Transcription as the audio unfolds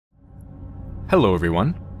Hello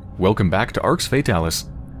everyone, welcome back to Arx Fatalis.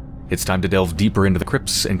 It's time to delve deeper into the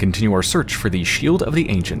crypts and continue our search for the Shield of the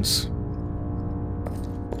Ancients.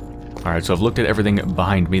 Alright, so I've looked at everything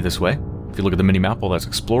behind me this way. If you look at the mini-map, while that's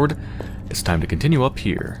explored, it's time to continue up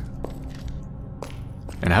here.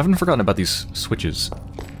 And I haven't forgotten about these switches,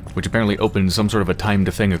 which apparently open some sort of a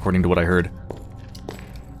timed thing according to what I heard.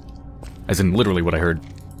 As in literally what I heard.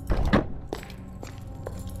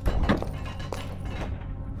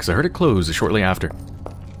 Because I heard it close shortly after.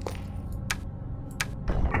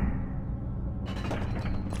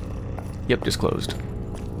 Yep, just closed.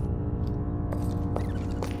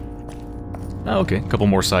 Oh, okay, a couple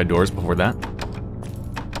more side doors before that.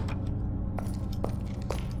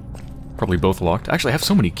 Probably both locked. Actually, I have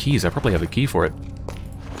so many keys, I probably have a key for it.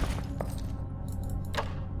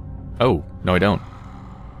 Oh, no I don't.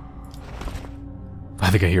 I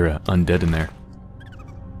think I hear an undead in there.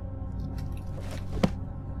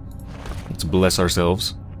 Let's bless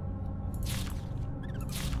ourselves.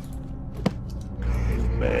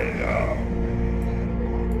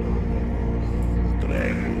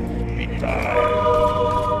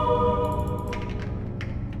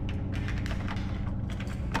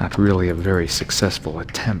 Not really a very successful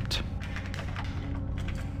attempt.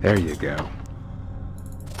 There you go.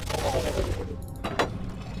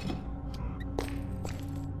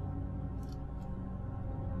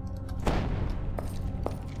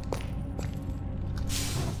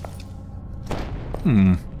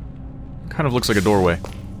 Kind of looks like a doorway.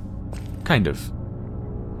 Kind of.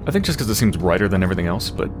 I think just because it seems brighter than everything else,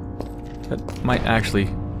 but that might actually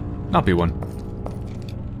not be one.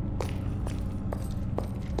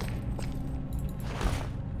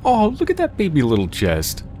 Oh, look at that baby little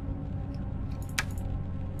chest.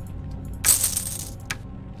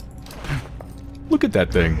 Look at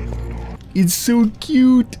that thing. It's so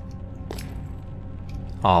cute.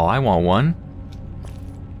 Oh, I want one.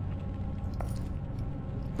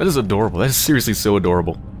 That is adorable. That is seriously so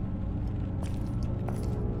adorable.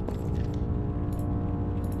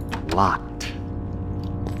 Locked.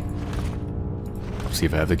 See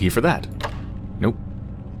if I have the key for that. Nope.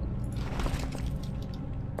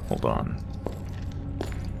 Hold on.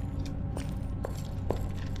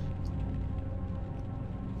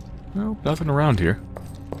 Nope, nothing around here.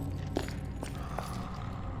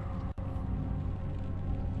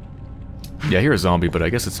 Yeah, I hear a zombie, but I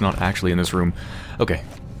guess it's not actually in this room. Okay.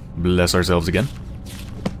 Bless ourselves again.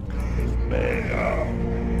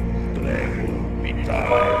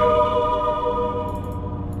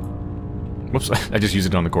 Whoops, I just used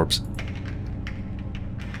it on the corpse.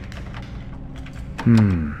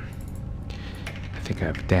 I think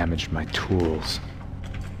I've damaged my tools.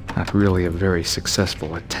 Not really a very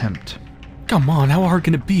successful attempt. Come on, how hard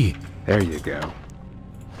can it be? There you go.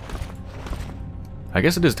 I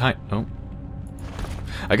guess it is tiny. Oh.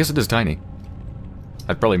 I guess it is tiny.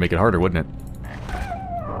 That'd probably make it harder, wouldn't it?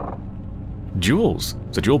 Jewels.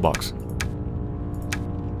 It's a jewel box.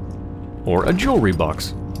 Or a jewelry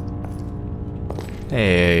box.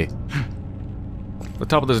 Hey. The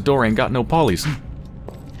top of this door ain't got no polys.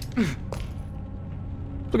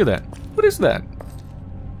 Look at that. What is that?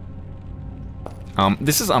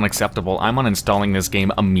 This is unacceptable. I'm uninstalling this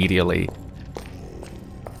game immediately.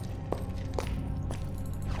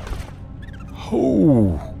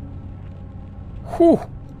 Oh. Whew.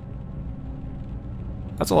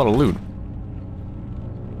 That's a lot of loot.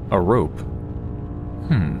 A rope.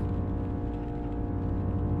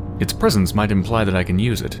 Its presence might imply that I can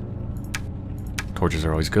use it. Torches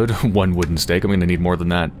are always good. One wooden stake. I'm gonna need more than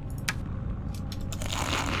that.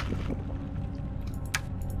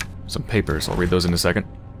 Some papers. I'll read those in a second.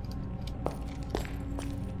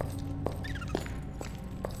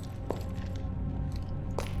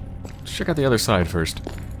 Let's check out the other side first.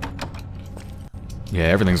 Yeah,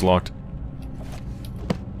 everything's locked.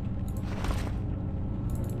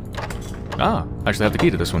 Ah, I actually have the key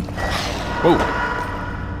to this one. Whoa!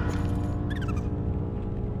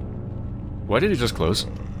 Why did it just close?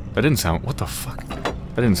 That didn't sound... What the fuck?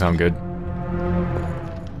 That didn't sound good.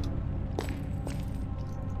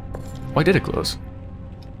 Why did it close?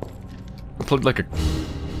 It plugged like a...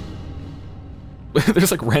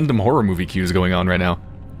 There's like random horror movie cues going on right now.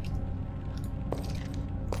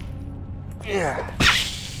 Yeah.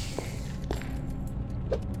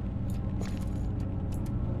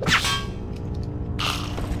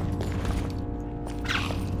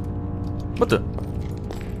 What the?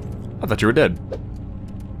 I thought you were dead.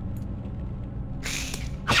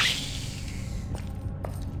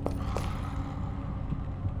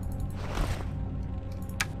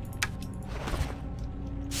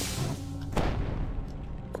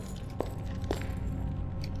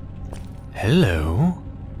 Hello?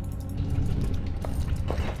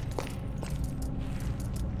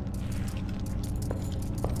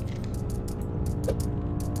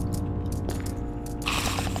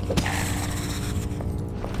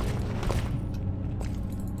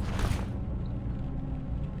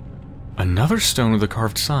 Another stone with a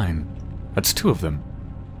carved sign. That's 2 of them.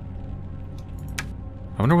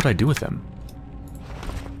 I wonder what I do with them.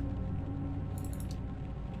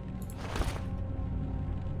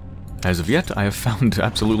 As of yet, I have found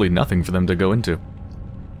absolutely nothing for them to go into.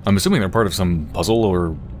 I'm assuming they're part of some puzzle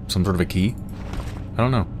or some sort of a key. I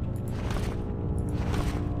don't know.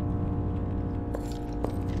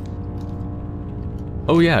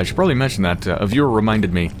 Oh yeah, I should probably mention that a viewer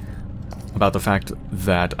reminded me about the fact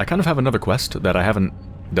that I kind of have another quest that I haven't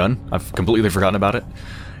done. I've completely forgotten about it.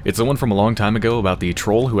 It's the one from a long time ago about the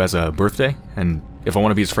troll who has a birthday, and if I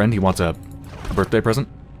want to be his friend, he wants a birthday present.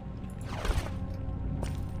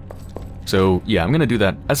 So, yeah, I'm gonna do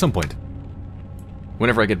that at some point.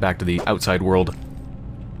 Whenever I get back to the outside world,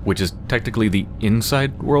 which is technically the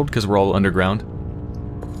inside world, because we're all underground.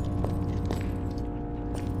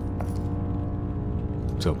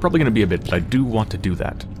 So, probably gonna be a bit, but I do want to do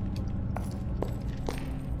that.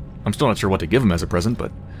 I'm still not sure what to give him as a present,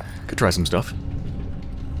 but could try some stuff.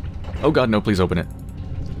 Oh god, no, please open it.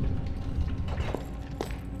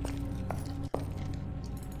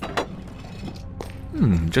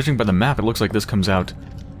 Judging by the map, it looks like this comes out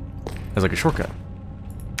as like a shortcut.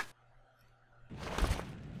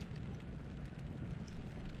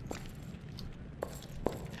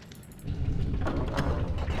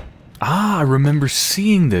 Ah, I remember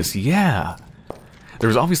seeing this, yeah. There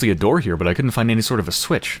was obviously a door here, but I couldn't find any sort of a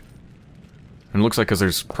switch. And it looks like because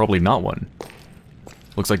there's probably not one.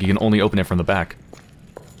 Looks like you can only open it from the back.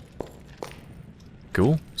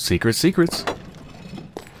 Cool. Secrets, secrets.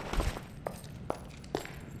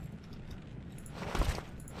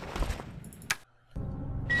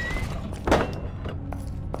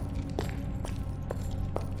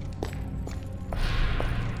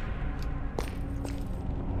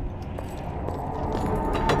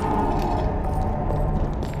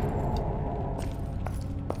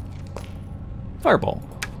 Fireball.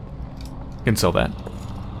 Can sell that.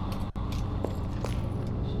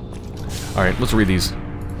 Alright, let's read these.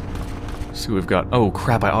 See what we've got. Oh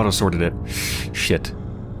crap, I auto-sorted it. Shit.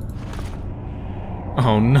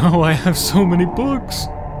 Oh no, I have so many books!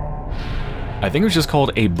 I think it was just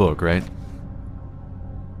called a book, right?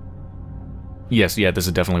 Yes, yeah, this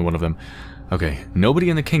is definitely one of them. Okay, nobody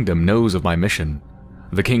in the kingdom knows of my mission.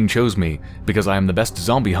 The king chose me because I am the best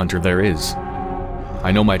zombie hunter there is.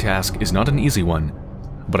 I know my task is not an easy one,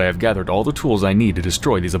 but I have gathered all the tools I need to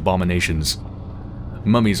destroy these abominations.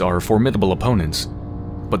 Mummies are formidable opponents,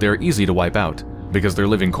 but they are easy to wipe out, because their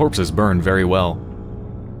living corpses burn very well.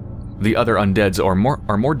 The other undeads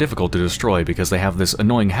are more difficult to destroy because they have this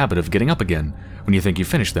annoying habit of getting up again when you think you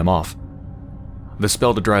finished them off. The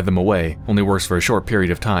spell to drive them away only works for a short period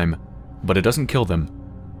of time, but it doesn't kill them.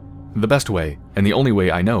 The best way, and the only way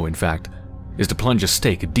I know, in fact, is to plunge a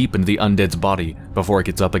stake deep into the undead's body before it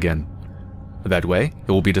gets up again. That way,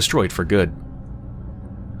 it will be destroyed for good.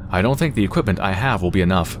 I don't think the equipment I have will be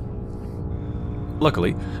enough.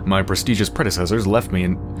 Luckily, my prestigious predecessors left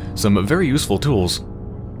me some very useful tools.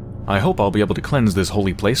 I hope I'll be able to cleanse this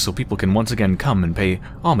holy place so people can once again come and pay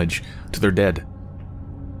homage to their dead.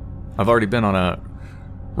 I've already been on a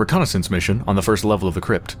reconnaissance mission on the first level of the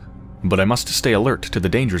crypt, but I must stay alert to the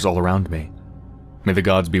dangers all around me. May the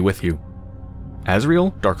gods be with you.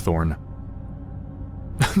 Azrael Darkthorn.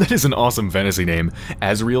 That is an awesome fantasy name.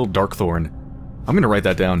 Azrael Darkthorn. I'm gonna write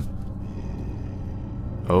that down.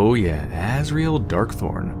 Oh yeah, Azrael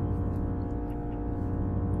Darkthorn.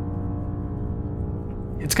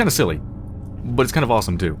 It's kind of silly, but it's kind of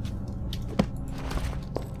awesome too.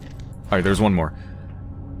 Alright, there's one more.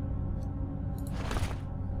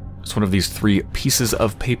 It's one of these 3 pieces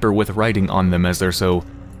of paper with writing on them, as they're so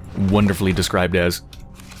wonderfully described as.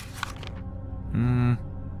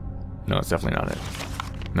 No, it's definitely not it.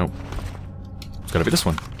 Nope. It's gotta be this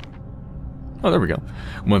one. Oh, there we go.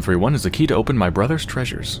 131 is the key to open my brother's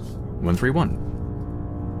treasures. 131.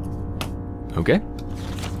 Okay.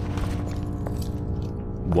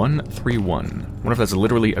 131. Wonder if that's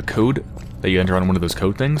literally a code that you enter on one of those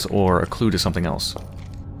code things, or a clue to something else.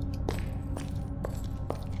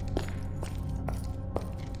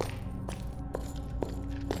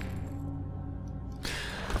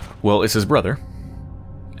 Well, it's his brother.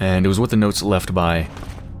 And it was with the notes left by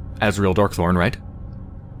Azrael Darkthorn, right?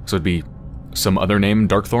 So it'd be some other name,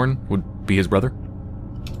 Darkthorn, would be his brother?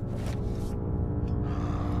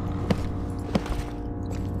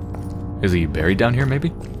 Is he buried down here,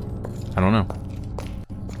 maybe? I don't know.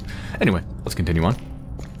 Anyway, let's continue on.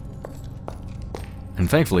 And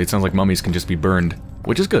thankfully, it sounds like mummies can just be burned,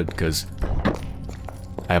 which is good, because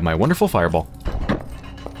I have my wonderful fireball.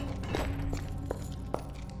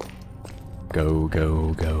 Go,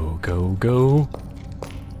 go, go, go, go.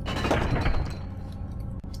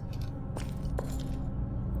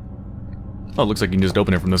 Oh, it looks like you can just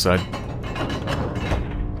open it from this side.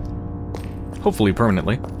 Hopefully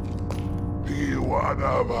permanently.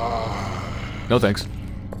 No thanks.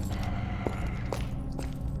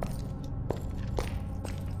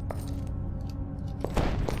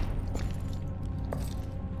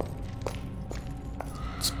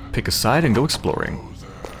 Let's pick a side and go exploring.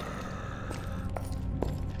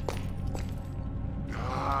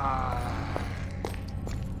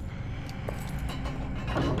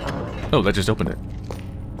 Oh, that just opened it.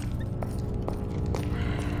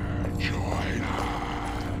 Join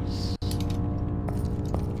us.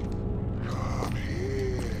 Come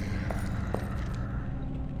here.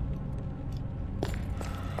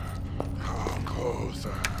 Come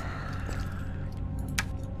closer.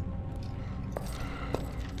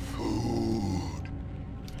 Food.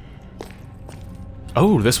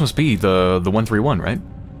 Oh, this must be the 131, right?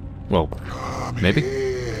 Well, maybe.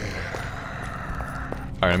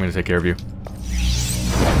 Alright, I'm gonna take care of you.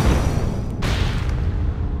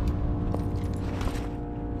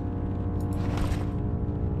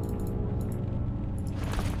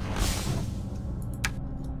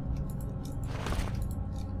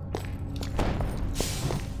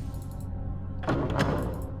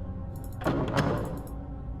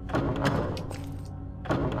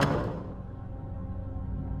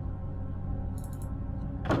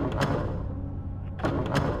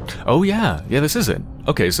 Oh yeah, this is it.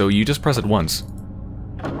 Okay, so you just press it once.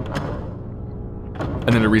 And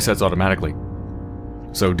then it resets automatically.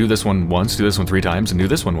 So do this one once, do this one 3 times, and do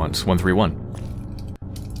this one once. 131.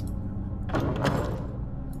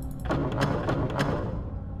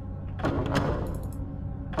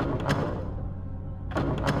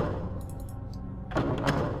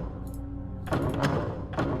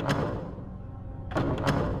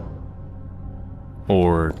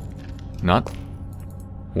 Or not.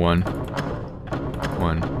 1,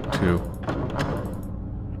 2.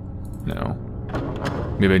 No.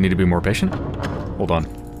 Maybe I need to be more patient? Hold on.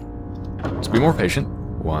 Let's be more patient.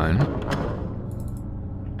 1.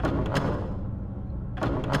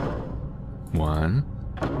 1.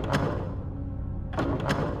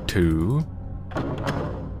 2.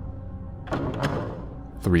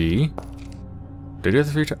 3. Did I do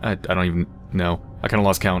that 3 times? I don't even know. I kind of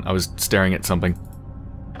lost count. I was staring at something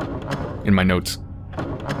in my notes.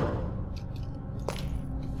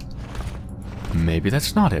 Maybe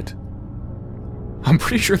that's not it. I'm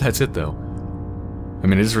pretty sure that's it, though. I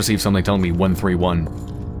mean, I just received something telling me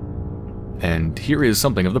 131. And here is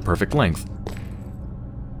something of the perfect length.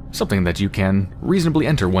 Something that you can reasonably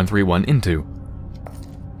enter 131 into.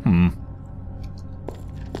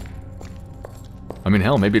 I mean,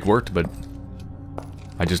 hell, maybe it worked, but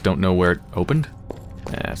I just don't know where it opened.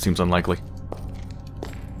 Seems unlikely.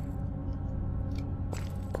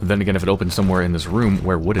 But then again, if it opened somewhere in this room,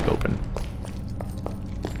 where would it open?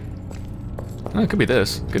 It could be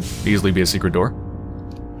this. Could easily be a secret door.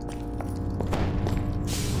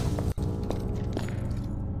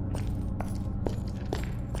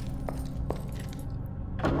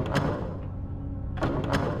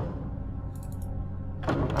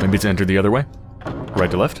 Maybe it's entered the other way? Right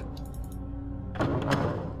to left?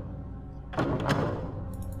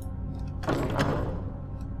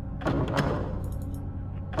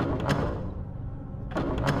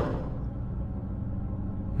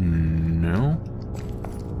 No.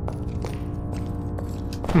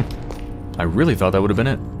 I really thought that would have been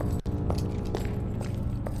it.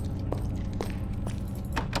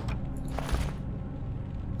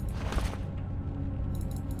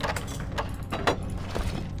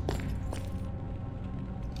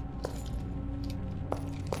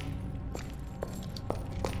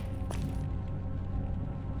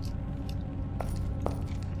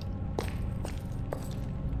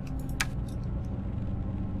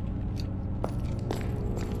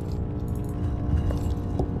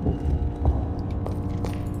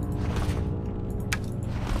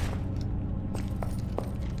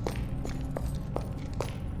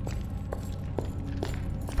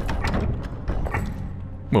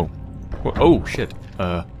 Whoa. Oh, shit.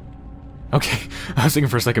 Okay. I was thinking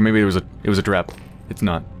for a second maybe it was a trap. It's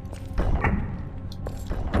not.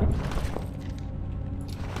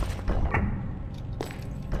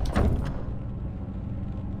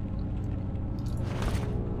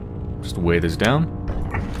 Just weigh this down.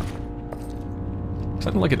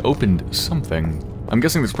 Sounded like it opened something. I'm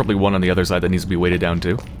guessing there's probably one on the other side that needs to be weighted down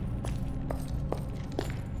too.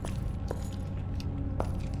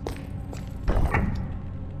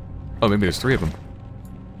 Oh, maybe there's 3 of them.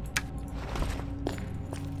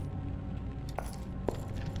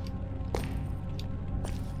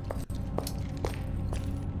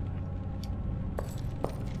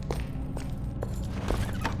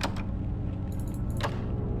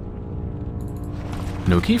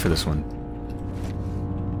 No key for this one.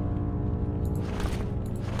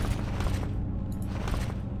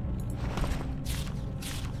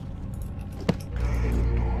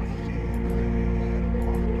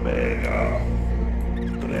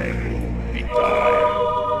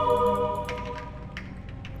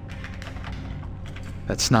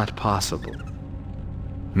 That's not possible.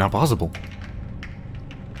 Not possible.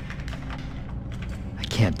 I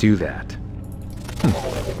can't do that.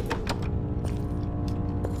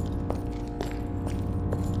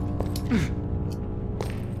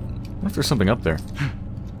 What if there's something up there?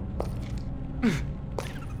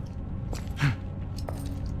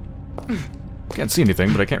 Can't see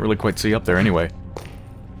anything, but I can't really quite see up there anyway.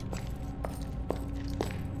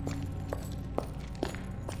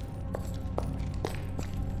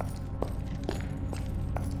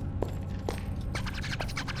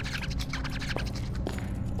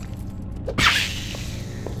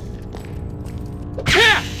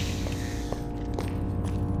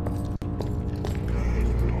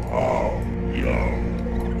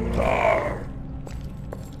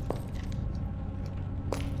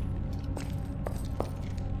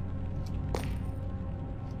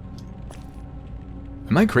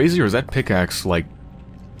 Am I crazy, or is that pickaxe, like,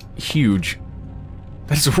 huge?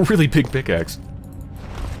 That is a really big pickaxe.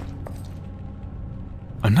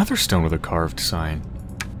 Another stone with a carved sign.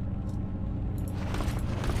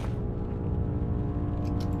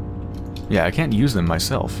 Yeah, I can't use them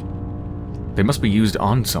myself. They must be used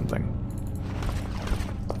on something.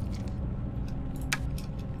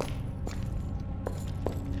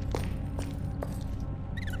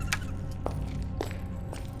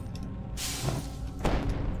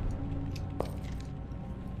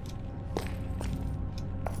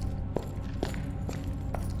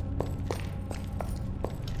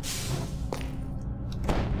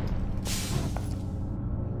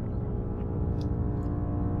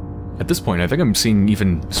 At this point, I think I'm seeing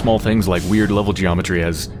even small things like weird level geometry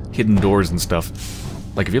as hidden doors and stuff.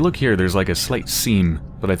 Like, if you look here, there's like a slight seam,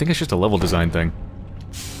 but I think it's just a level design thing.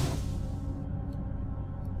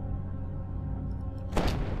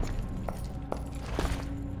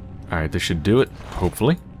 Alright, this should do it,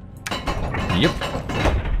 hopefully. Yep.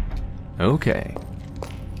 Okay.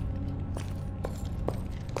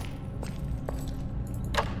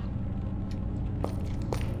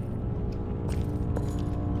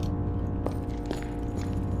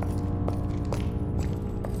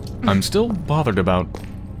 I'm still bothered about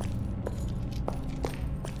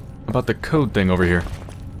the code thing over here.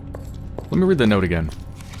 Let me read the note again.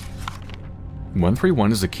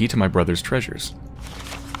 131 is the key to my brother's treasures.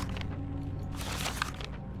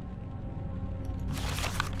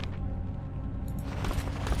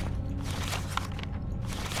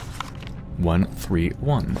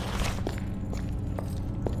 (131).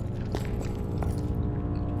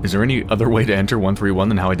 Is there any other way to enter 131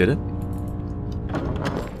 than how I did it?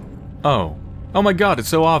 Oh. Oh my god, it's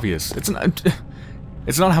so obvious. It's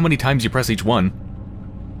not how many times you press each one.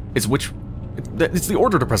 It's it's the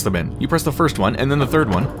order to press them in. You press the first one, and then the third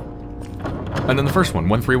one. And then the first one,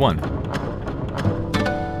 131.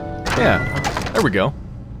 Yeah, there we go.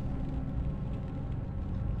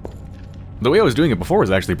 The way I was doing it before was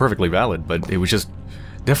actually perfectly valid, but it was just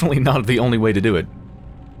definitely not the only way to do it.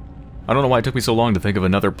 I don't know why it took me so long to think of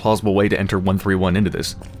another plausible way to enter 131 into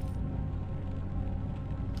this.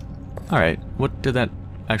 Alright, what did that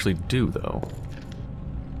actually do, though?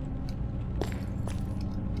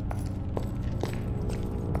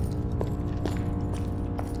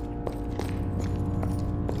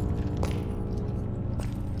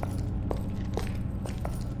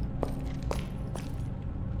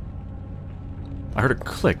 I heard a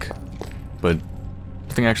click, but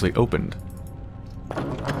nothing actually opened.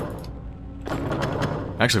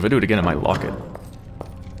 Actually, if I do it again, it might lock it.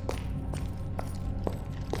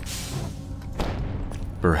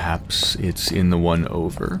 Perhaps it's in the one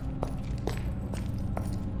over.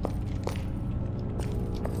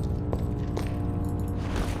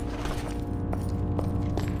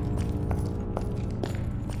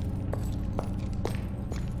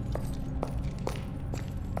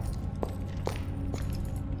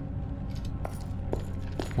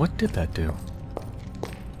 What did that do?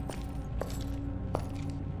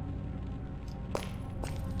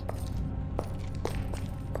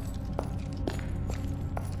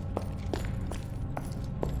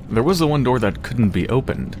 There was the one door that couldn't be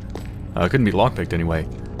opened. Couldn't be lockpicked anyway.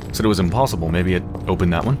 Said it was impossible. Maybe it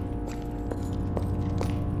opened that one?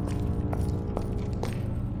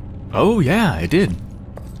 Oh, yeah, it did.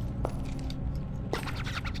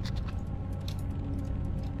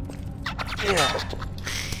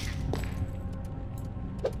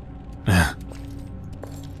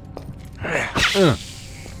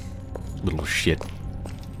 Little shit.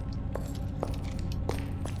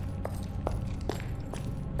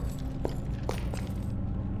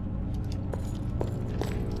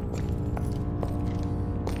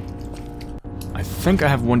 I think I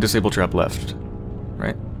have one disable trap left,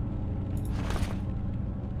 right?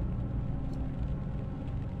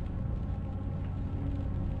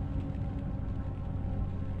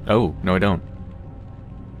 Oh, no I don't.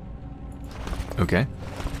 Okay.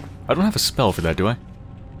 I don't have a spell for that, do I?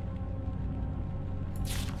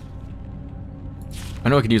 I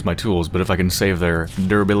know I can use my tools, but if I can save their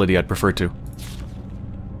durability, I'd prefer to.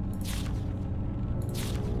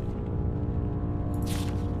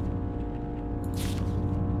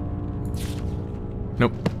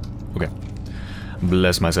 Nope. Okay.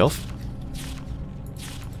 Bless myself.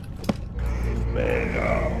 There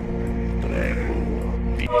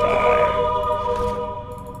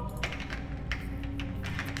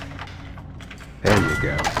you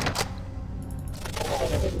go.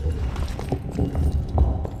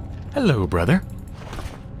 Hello, brother.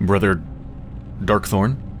 Brother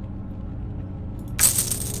Darkthorn.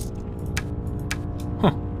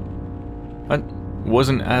 Huh. That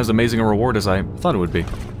wasn't as amazing a reward as I thought it would be.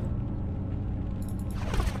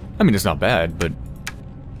 I mean, it's not bad, but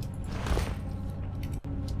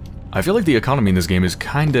I feel like the economy in this game is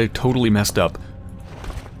kinda totally messed up.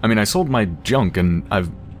 I mean, I sold my junk and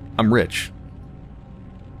I'm rich.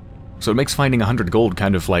 So it makes finding 100 gold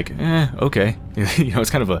kind of like, okay. You know, it's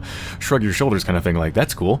kind of a shrug your shoulders kind of thing, like,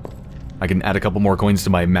 that's cool. I can add a couple more coins to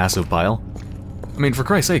my massive pile. I mean, for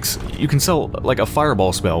Christ's sakes, you can sell, like, a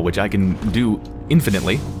fireball spell, which I can do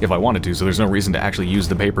infinitely, if I wanted to, so there's no reason to actually use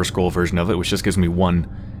the paper scroll version of it, which just gives me one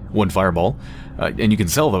fireball. And you can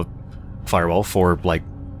sell the fireball for, like,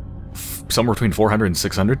 somewhere between 400 and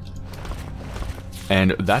 600.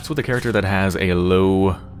 And that's with a character that has a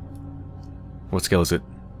low... What scale is it?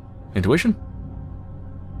 Intuition?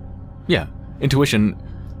 Yeah. Intuition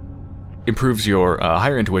improves your...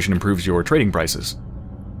 higher intuition improves your trading prices.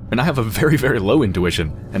 And I have a very, very low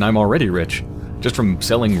intuition, and I'm already rich. Just from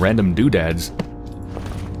selling random doodads.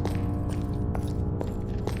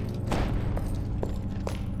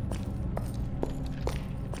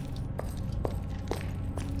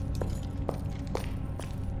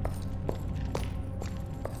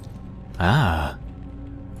 Ah.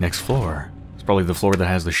 Next floor. It's probably the floor that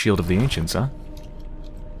has the Shield of the Ancients, huh?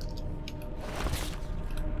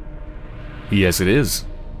 Yes, it is.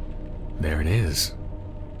 There it is.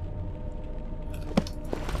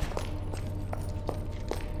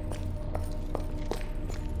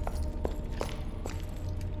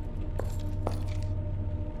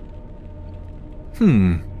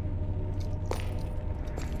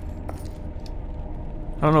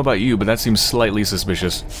 I don't know about you, but that seems slightly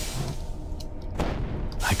suspicious.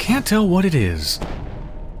 I can't tell what it is.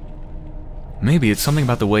 Maybe it's something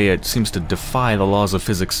about the way it seems to defy the laws of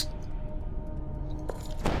physics.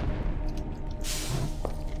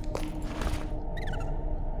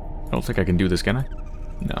 I don't think I can do this, can I?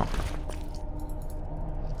 No.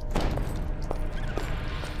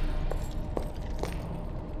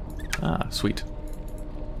 Ah, sweet.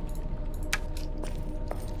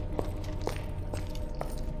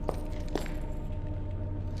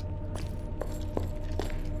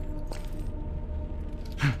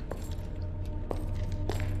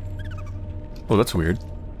 Oh, that's weird.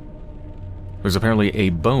 There's apparently a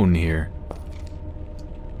bone here.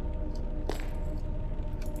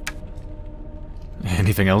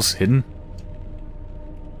 Anything else hidden?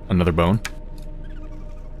 Another bone.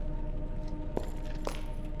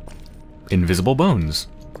 Invisible bones.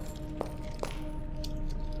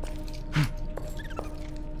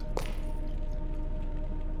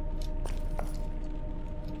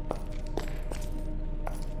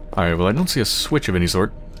 Alright, well I don't see a switch of any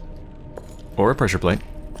sort. Or a pressure plate.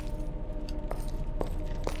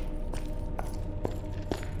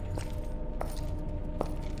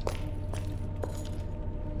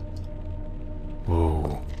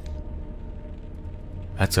 Whoa.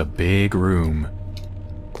 That's a big room.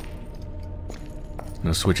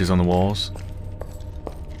 No switches on the walls?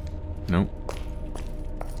 Nope.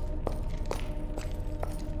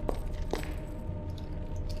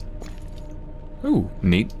 Ooh,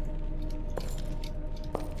 neat.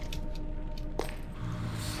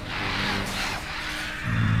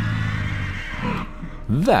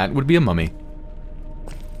 That would be a mummy.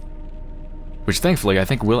 Which, thankfully, I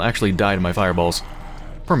think will actually die to my fireballs.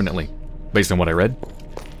 Permanently. Based on what I read.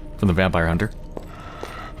 From the Vampire Hunter.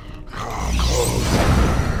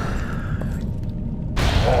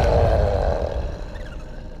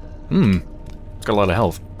 It's got a lot of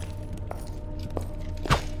health.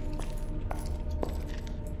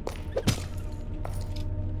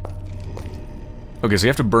 Okay, so you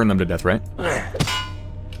have to burn them to death, right?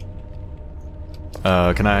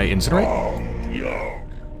 Can I incinerate?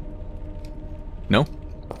 No?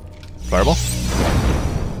 Fireball?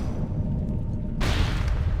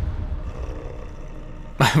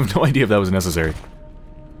 I have no idea if that was necessary.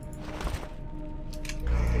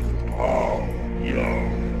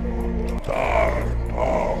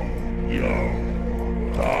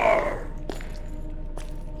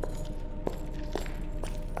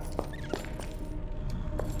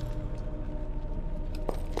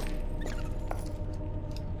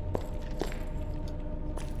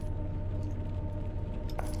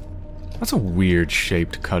 That's a weird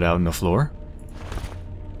shaped cutout in the floor.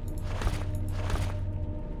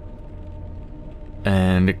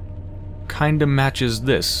 And it kinda matches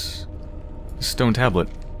this. Stone tablet.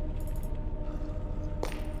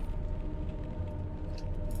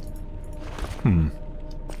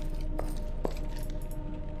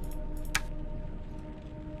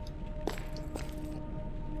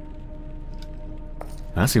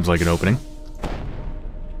 That seems like an opening.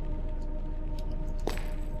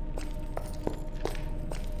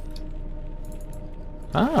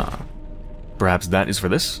 Ah. Perhaps that is for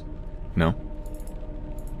this? No.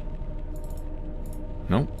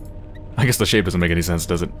 No. I guess the shape doesn't make any sense,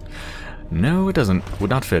 does it? No, it doesn't. Would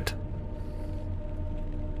not fit.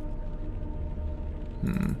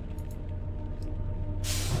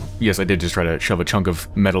 Yes, I did just try to shove a chunk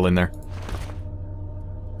of metal in there.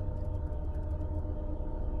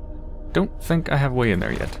 Don't think I have a way in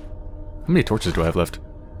there yet. How many torches do I have left?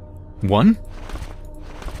 One?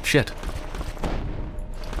 Shit.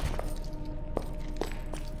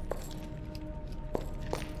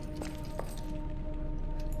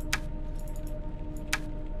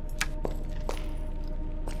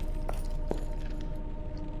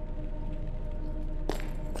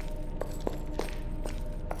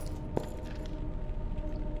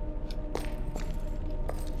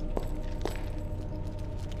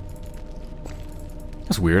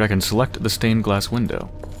 That's weird, I can select the stained glass window.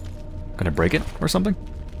 Can I break it or something?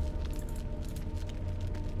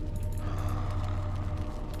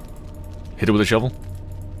 Hit it with a shovel?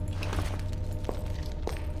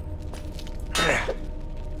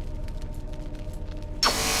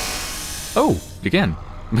 Oh, you can.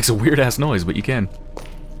 It makes a weird ass noise, but you can.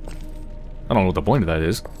 I don't know what the point of that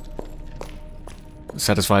is. It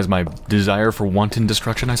satisfies my desire for wanton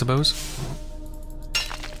destruction, I suppose?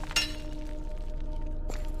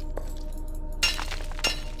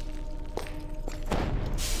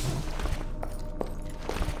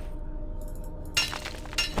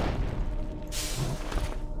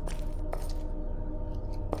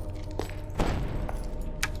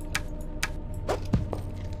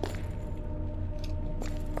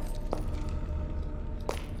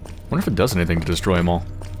 I wonder if it does anything to destroy them all.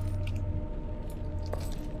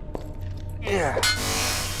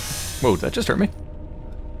 Whoa, did that just hurt me?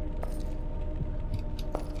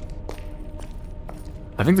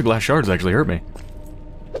 I think the glass shards actually hurt me.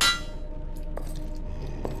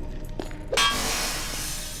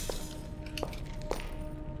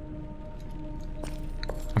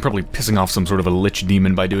 I'm probably pissing off some sort of a lich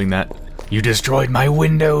demon by doing that. You destroyed my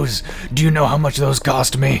windows! Do you know how much those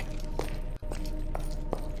cost me?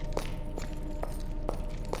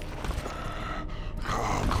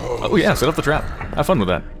 Oh yeah, set up the trap. Have fun with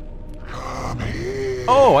that.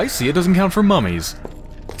 Oh, I see. It doesn't count for mummies.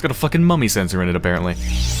 It's got a fucking mummy sensor in it, apparently.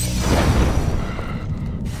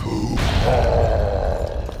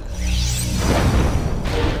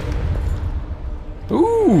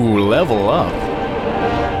 Ooh, level up.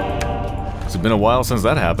 It's been a while since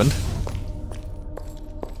that happened.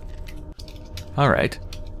 Alright.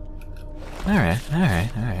 Alright.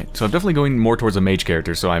 So I'm definitely going more towards a mage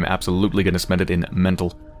character, so I'm absolutely going to spend it in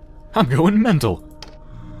mental. I'm going mental.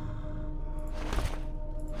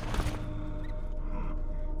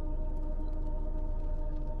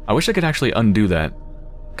 I wish I could actually undo that,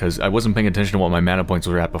 because I wasn't paying attention to what my mana points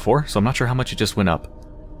were at before, so I'm not sure how much it just went up.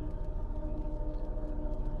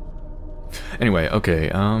 Anyway, okay,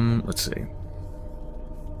 let's see.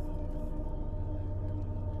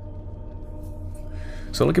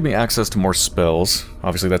 So it'll give me access to more spells.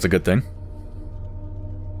 Obviously that's a good thing.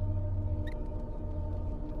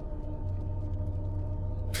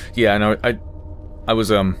 Yeah, I know. I was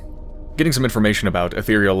getting some information about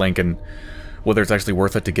Ethereal Link and whether it's actually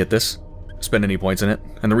worth it to get this, spend any points in it.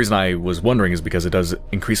 And the reason I was wondering is because it does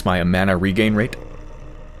increase my mana regain rate,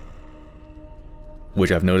 which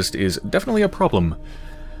I've noticed is definitely a problem.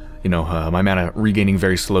 You know, my mana regaining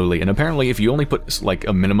very slowly, and apparently if you only put, like,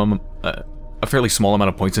 a minimum, a fairly small amount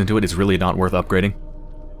of points into it, it's really not worth upgrading.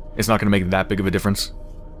 It's not going to make that big of a difference.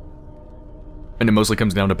 And it mostly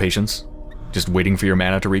comes down to patience, just waiting for your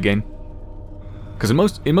mana to regain.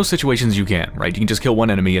 Because in most situations you can, right? You can just kill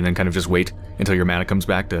one enemy and then kind of just wait until your mana comes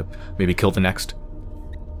back to maybe kill the next.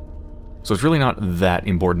 So it's really not that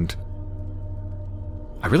important.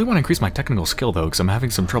 I really want to increase my technical skill, though, because I'm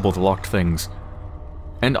having some trouble with locked things.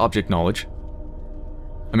 And object knowledge.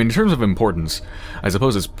 I mean, in terms of importance, I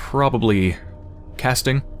suppose it's probably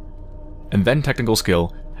casting, and then technical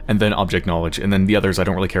skill, and then object knowledge, and then the others I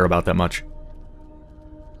don't really care about that much.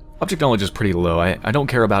 Object knowledge is pretty low. I don't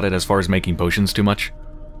care about it as far as making potions too much.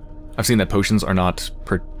 I've seen that potions are not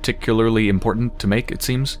particularly important to make, it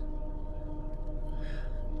seems.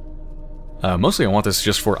 Mostly I want this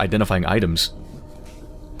just for identifying items.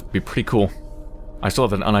 It'd be pretty cool. I still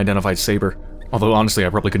have an unidentified saber. Although, honestly, I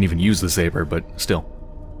probably couldn't even use the saber, but still.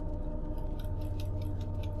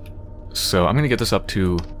 So, I'm going to get this up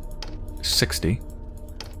to 60.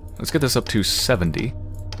 Let's get this up to 70.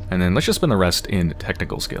 And then let's just spend the rest in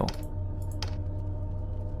technical skill.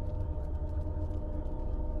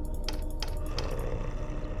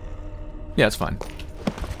 Yeah, it's fine.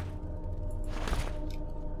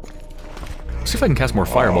 Let's see if I can cast more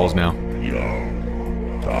fireballs now.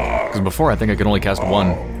 Because before, I think I could only cast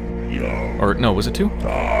one. Or, no, was it 2?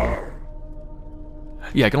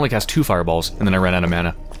 Yeah, I can only cast 2 fireballs, and then I ran out of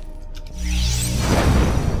mana.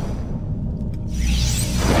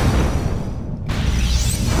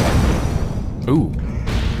 Ooh.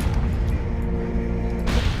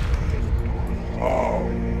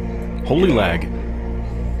 Holy lag.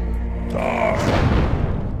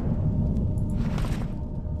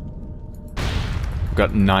 I've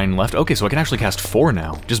got 9 left. Okay, so I can actually cast 4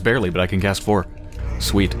 now. Just barely, but I can cast 4.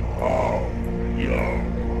 Sweet.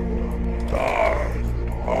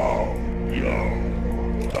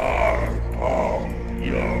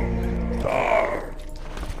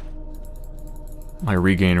 My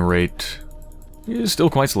regain rate is still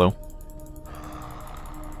quite slow.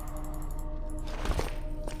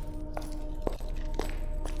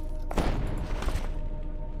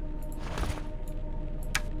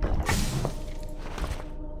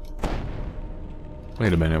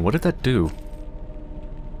 Wait a minute, what did that do?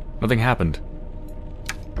 Nothing happened.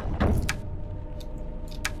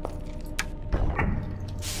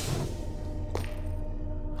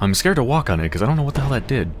 I'm scared to walk on it because I don't know what the hell that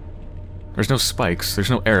did. There's no spikes, there's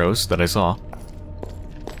no arrows that I saw.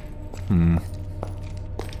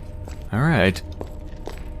 Alright.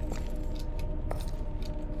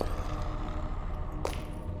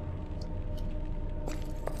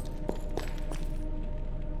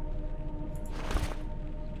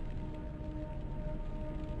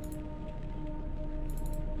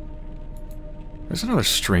 There's another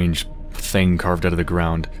strange thing carved out of the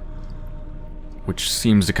ground, which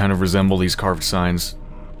seems to kind of resemble these carved signs.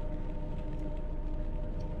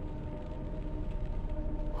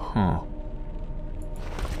 Huh.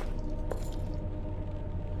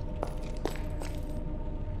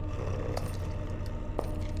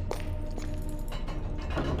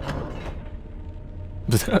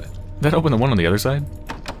 Did that open the one on the other side?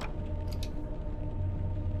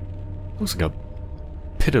 Looks like a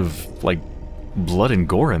pit of, like, blood and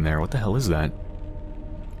gore in there. What the hell is that?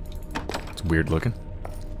 It's weird looking.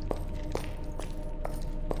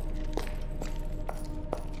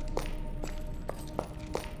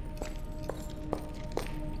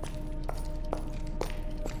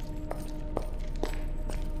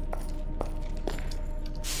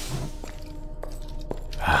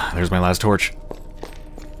 There's my last torch.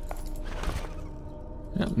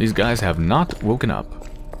 Yeah, these guys have not woken up.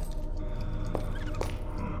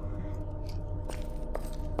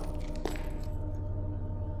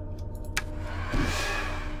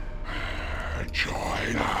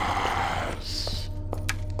 Join us.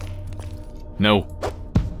 No.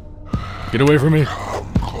 Get away from me.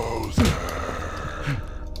 Come closer.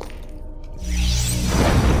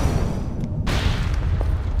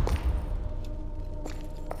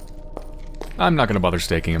 I'm not gonna bother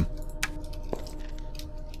staking him.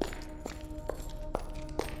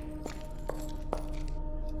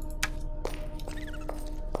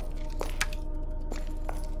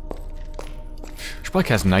 Should probably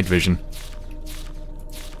cast night vision.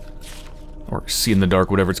 Or see in the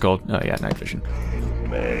dark, whatever it's called. Oh yeah, night vision.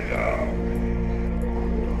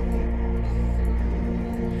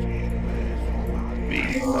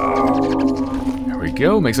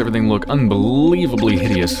 go. Makes everything look unbelievably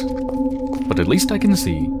hideous. But at least I can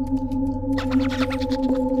see.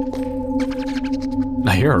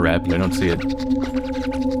 I hear a rat, but I don't see it.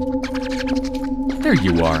 There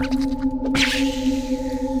you are.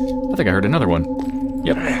 I think I heard another one.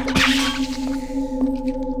 Yep.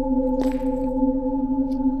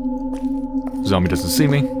 Zombie doesn't see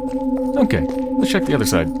me. Okay, let's check the other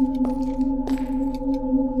side.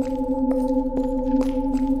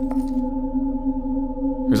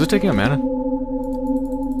 Is it taking out mana?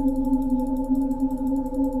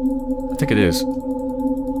 I think it is.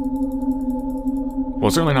 Well,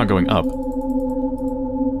 it's certainly not going up.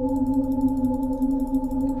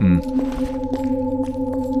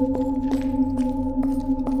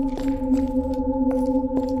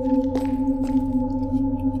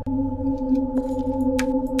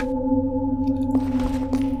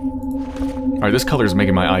 Alright, this color is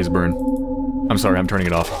making my eyes burn. I'm sorry, I'm turning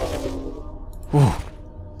it off. Whew.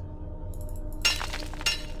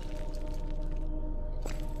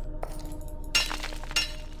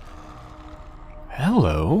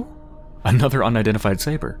 Hello? Another unidentified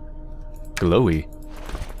saber. Glowy.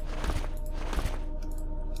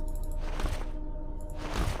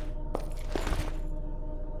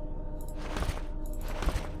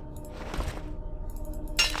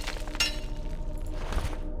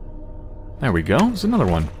 There we go. There's another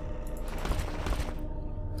one.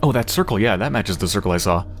 Oh, that circle. Yeah, that matches the circle I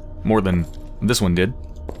saw. More than this one did.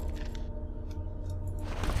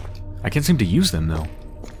 I can't seem to use them, though.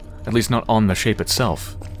 At least not on the shape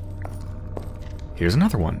itself. Here's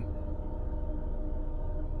another one.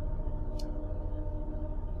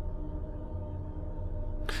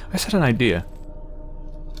 I just had an idea.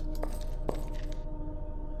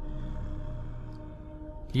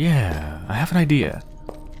 Yeah, I have an idea.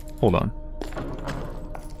 Hold on.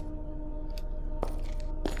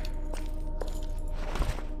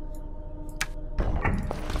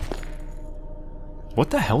 What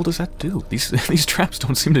the hell does that do? These traps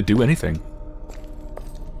don't seem to do anything.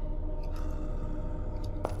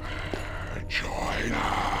 Join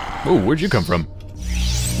us. Oh, where'd you come from?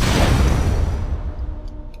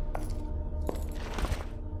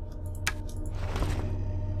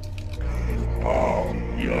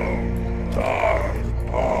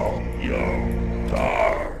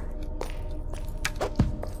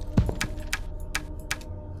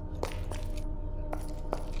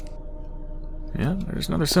 Yeah, there's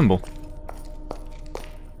another symbol.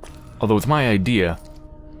 Although with my idea,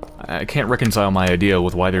 I can't reconcile my idea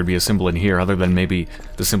with why there'd be a symbol in here other than maybe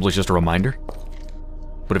the symbol is just a reminder.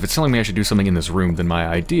 But if it's telling me I should do something in this room, then my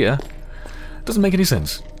idea doesn't make any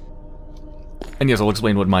sense. And yes, I'll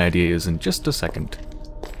explain what my idea is in just a second.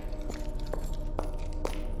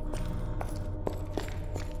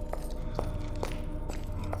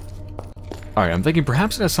 Alright, I'm thinking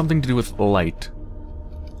perhaps it has something to do with light.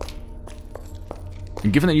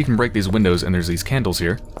 And given that you can break these windows and there's these candles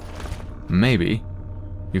here, maybe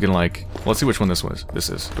you can, like, let's see which one this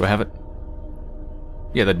is. Do I have it?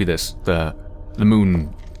 Yeah, that'd be this. The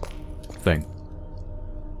moon thing.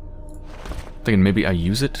 Thinking maybe I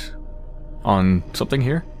use it on something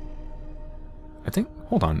here?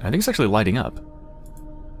 Hold on, I think it's actually lighting up.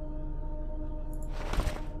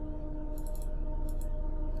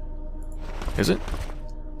 Is it?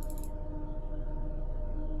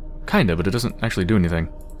 Kinda, but it doesn't actually do anything.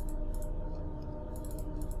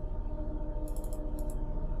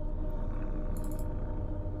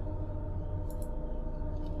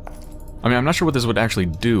 I mean, I'm not sure what this would actually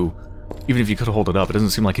do, even if you could hold it up. It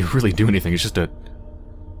doesn't seem like it would really do anything. It's just a...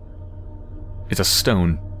 It's a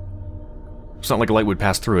stone. It's not like a light would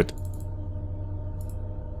pass through it.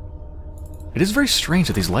 It is very strange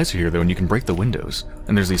that these lights are here, though, and you can break the windows.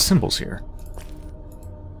 And there's these symbols here.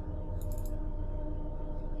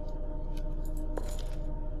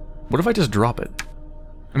 What if I just drop it?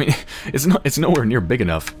 I mean, it's nowhere near big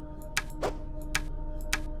enough.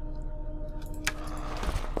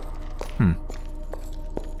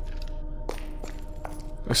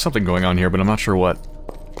 There's something going on here, but I'm not sure what.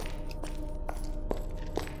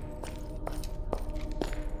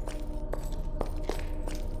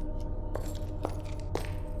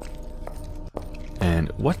 And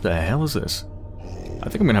what the hell is this? I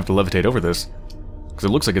think I'm gonna have to levitate over this, because it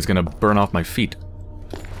looks like it's gonna burn off my feet.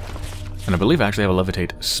 And I believe I actually have a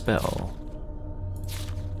levitate spell.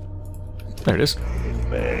 There it is.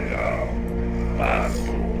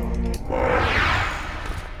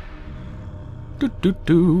 Do do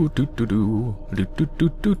do do do do do do do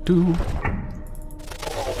do do.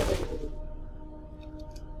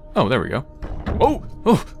 Oh, there we go. Oh,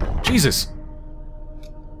 oh, Jesus!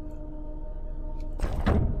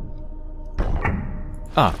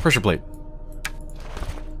 Ah, pressure plate.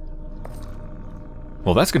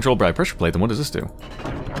 Well, that's controlled by a pressure plate, then what does this do?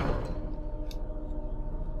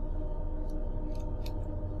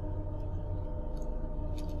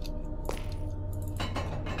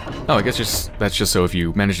 Oh, I guess that's just so if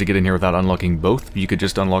you manage to get in here without unlocking both, you could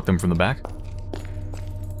just unlock them from the back.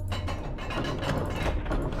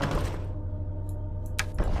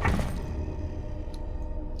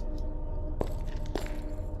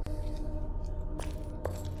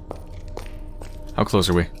 How close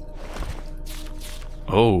are we?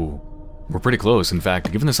 Oh, we're pretty close. In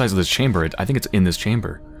fact, given the size of this chamber, I think it's in this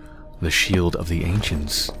chamber. The Shield of the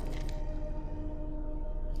Ancients.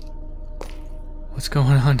 What's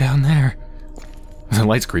going on down there? The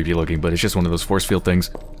light's creepy looking, but it's just one of those force field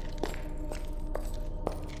things.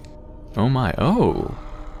 Oh my, oh.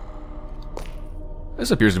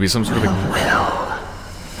 This appears to be some sort of a... Well,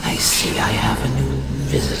 I see I have a new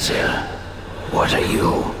visitor. What are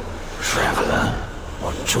you? Traveler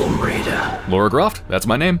or Tomb Raider? Laura Croft, that's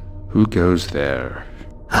my name. Who goes there?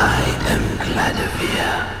 I am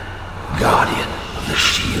Gladivir, guardian of the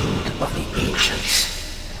Shield of the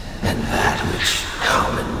Ancients, and that which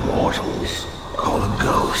common mortals call a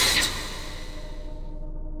ghost.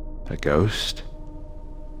 A ghost?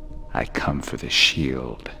 I come for the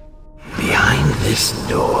shield. Behind this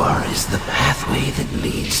door is the pathway that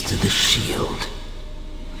leads to the shield.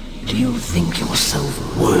 Do you think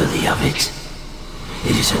yourself worthy of it?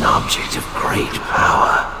 It is an object of great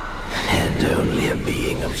power, and only a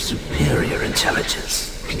being of superior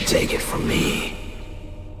intelligence can take it from me.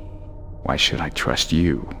 Why should I trust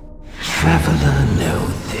you? Traveler, know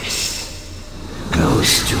this.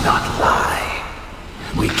 Ghosts do not lie.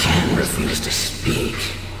 We can refuse to speak,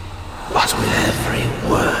 but with every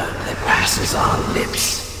word that passes our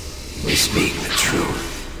lips, we speak the truth.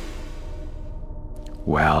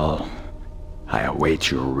 Well, I await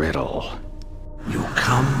your riddle. You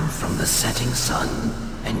come from the setting sun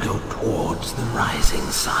and go towards the rising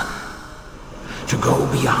sun. To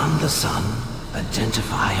go beyond the sun,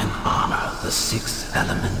 identify and honor the 6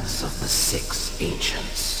 elements of the 6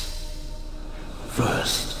 ancients.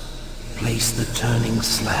 First, place the turning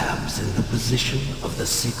slabs in the position of the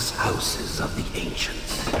 6 houses of the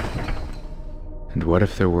ancients. And what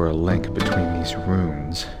if there were a link between these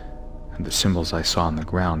runes and the symbols I saw on the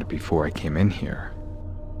ground before I came in here?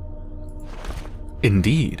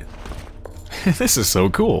 Indeed. This is so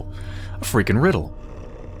cool. A freaking riddle.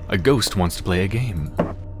 A ghost wants to play a game.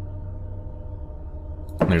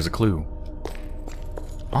 There's a clue.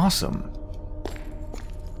 Awesome.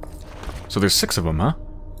 So there's 6 of them, huh?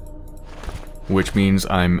 Which means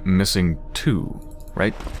I'm missing 2,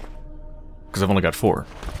 right? Because I've only got 4.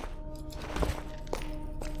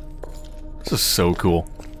 This is so cool.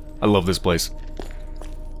 I love this place.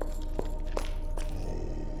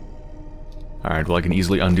 Alright, well I can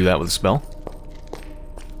easily undo that with a spell.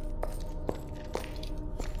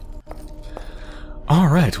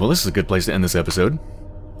 Alright, well this is a good place to end this episode.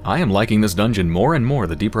 I am liking this dungeon more and more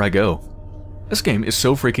the deeper I go. This game is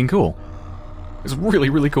so freaking cool. It's really,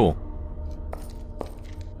 really cool.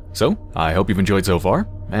 So, I hope you've enjoyed so far,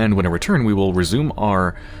 and when I return we will resume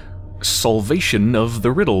our solvation of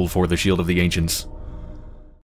the riddle for the Shield of the Ancients.